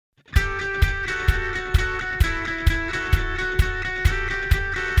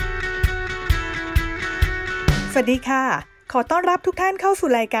วัสดีค่ะขอต้อนรับทุกท่านเข้าสู่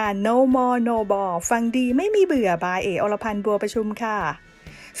รายการ No More No Ball ฟังดีไม่มีเบื่อบายเออรพันธ์บัวประชุมค่ะ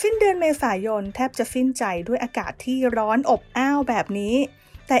สิ้นเดือนเมษายนแทบจะสิ้นใจด้วยอากาศที่ร้อนอบอ้าวแบบนี้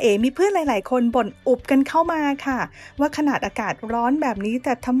แต่มีเพื่อนหลายๆคนบ่นอุบกันเข้ามาค่ะว่าขนาดอากาศร้อนแบบนี้แ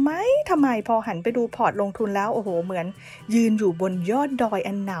ต่ทำไมพอหันไปดูพอร์ตลงทุนแล้วโอ้โหเหมือนยืนอยู่บนยอดดอย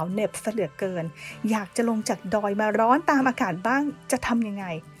อันหนาวเหน็บเสลือเกินอยากจะลงจากดอยมาร้อนตามอากาศบ้างจะทำยังไง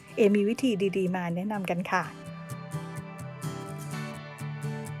มีวิธีดีๆมาแนะนำกันค่ะ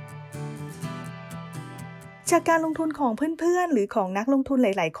จากการลงทุนของเพื่อนๆหรือของนักลงทุนห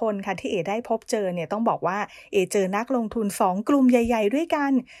ลายๆคนค่ะที่ได้พบเจอเนี่ยต้องบอกว่าเจอนักลงทุน2กลุ่มใหญ่ๆด้วยกั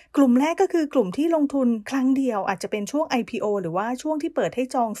นกลุ่มแรกก็คือกลุ่มที่ลงทุนครั้งเดียวอาจจะเป็นช่วง IPO หรือว่าช่วงที่เปิดให้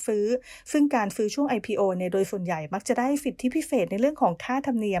จองซื้อซึ่งการซื้อช่วง IPO เนี่ยโดยส่วนใหญ่มักจะได้สิทธิพิเศษในเรื่องของค่าธ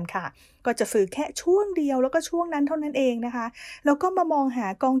รรมเนียมค่ะก็จะซื้อแค่ช่วงเดียวแล้วก็ช่วงนั้นเท่านั้นเองนะคะแล้วก็มามองหา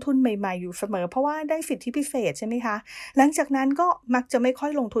กองทุนใหม่ๆอยู่เสมอเพราะว่าได้สิทธิพิเศษใช่ไหมคะหลังจากนั้นก็มักจะไม่ค่อ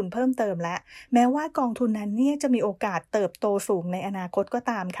ยลงทุนเพิ่มเติมแล้วแม้ว่ากองทุนนั้นเนี่ยจะมีโอกาสเติบโตสูงในอนาคตก็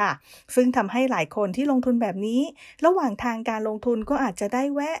ตามค่ะซึ่งทำให้หลายคนที่ลงทุนแบบนี้ระหว่างทางการลงทุนก็อาจจะได้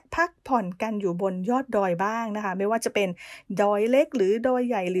แวะพักผ่อนกันอยู่บนยอดดอยบ้างนะคะไม่ว่าจะเป็นดอยเล็กหรือดอย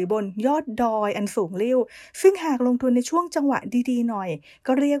ใหญ่หรือบนยอดดอยอันสูงลิ่วซึ่งหากลงทุนในช่วงจังหวะดีๆหน่อย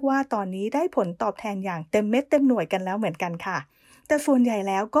ก็เรียกว่าตอนนี้ได้ผลตอบแทนอย่างเต็มเม็ดเต็มหน่วยกันแล้วเหมือนกันค่ะแต่ส่วนใหญ่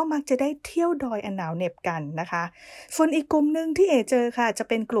แล้วก็มักจะได้เที่ยวดอยอันหนาวเหน็บกันนะคะส่วนอีกกลุ่มหนึ่งที่เจอค่ะจะ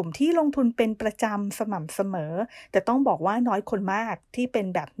เป็นกลุ่มที่ลงทุนเป็นประจำสม่ำเสมอแต่ต้องบอกว่าน้อยคนมากที่เป็น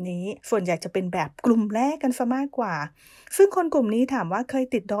แบบนี้ส่วนใหญ่จะเป็นแบบกลุ่มแรกกันซะมากกว่าซึ่งคนกลุ่มนี้ถามว่าเคย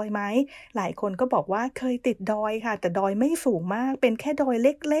ติดดอยไหมหลายคนก็บอกว่าเคยติดดอยค่ะแต่ดอยไม่สูงมากเป็นแค่ดอยเ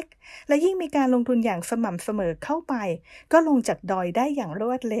ล็กๆและยิ่งมีการลงทุนอย่างสม่ำเสมอเข้าไปก็ลงจากดอยได้อย่างร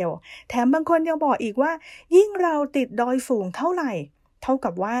วดเร็วแถมบางคนยังบอกอีกว่ายิ่งเราติดดอยสูงเท่าไหร่เท่า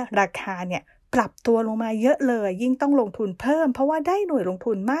กับว่าราคาเนี่ยปรับตัวลงมาเยอะเลยยิ่งต้องลงทุนเพิ่มเพราะว่าได้หน่วยลง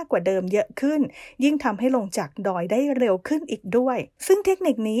ทุนมากกว่าเดิมเยอะขึ้นยิ่งทำให้ลงจากดอยได้เร็วขึ้นอีกด้วยซึ่งเทค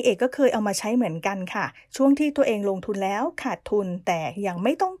นิคนี้ก็เคยเอามาใช้เหมือนกันค่ะช่วงที่ตัวเองลงทุนแล้วขาดทุนแต่ยังไ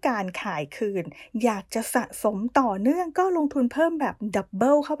ม่ต้องการขายคืนอยากจะสะสมต่อเนื่องก็ลงทุนเพิ่มแบบดับเบิ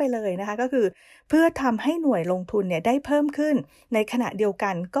ลเข้าไปเลยนะคะก็คือเพื่อทำให้หน่วยลงทุนเนี่ยได้เพิ่มขึ้นในขณะเดียวกั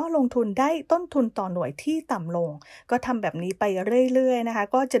นก็ลงทุนได้ต้นทุนต่อหน่วยที่ต่ำลงก็ทำแบบนี้ไปเรื่อยๆนะคะ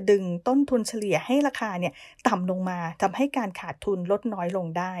ก็จะดึงต้นทุนเฉลี่ยให้ราคาเนี่ยต่ำลงมาทำให้การขาดทุนลดน้อยลง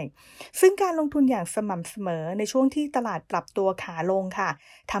ได้ซึ่งการลงทุนอย่างสม่ำเสมอในช่วงที่ตลาดปรับตัวขาลงค่ะ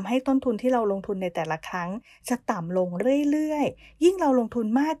ทำให้ต้นทุนที่เราลงทุนในแต่ละครั้งจะต่ำลงเรื่อยๆยิ่งเราลงทุน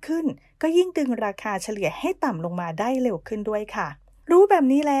มากขึ้นก็ยิ่งดึงราคาเฉลี่ยให้ต่ำลงมาได้เร็วขึ้นด้วยค่ะรู้แบบ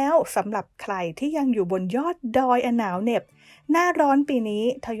นี้แล้วสำหรับใครที่ยังอยู่บนยอดดอยอันหนาวเหน็บหน้าร้อนปีนี้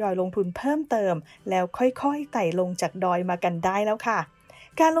ทยอยลงทุนเพิ่มเติมแล้วค่อยๆไต่ลงจากดอยมากันได้แล้วค่ะ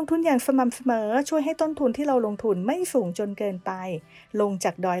การลงทุนอย่างสม่ำเสมอช่วยให้ต้นทุนที่เราลงทุนไม่สูงจนเกินไปลงจ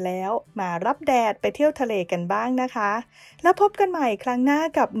ากดอยแล้วมารับแดดไปเที่ยวทะเลกันบ้างนะคะแล้วพบกันใหม่ครั้งหน้า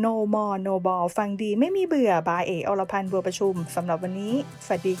กับ No More No Ball ฟังดีไม่มีเบื่อบายอรพันธ์บัวประชุมสำหรับวันนี้ส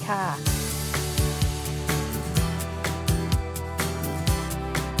วัสดีค่ะ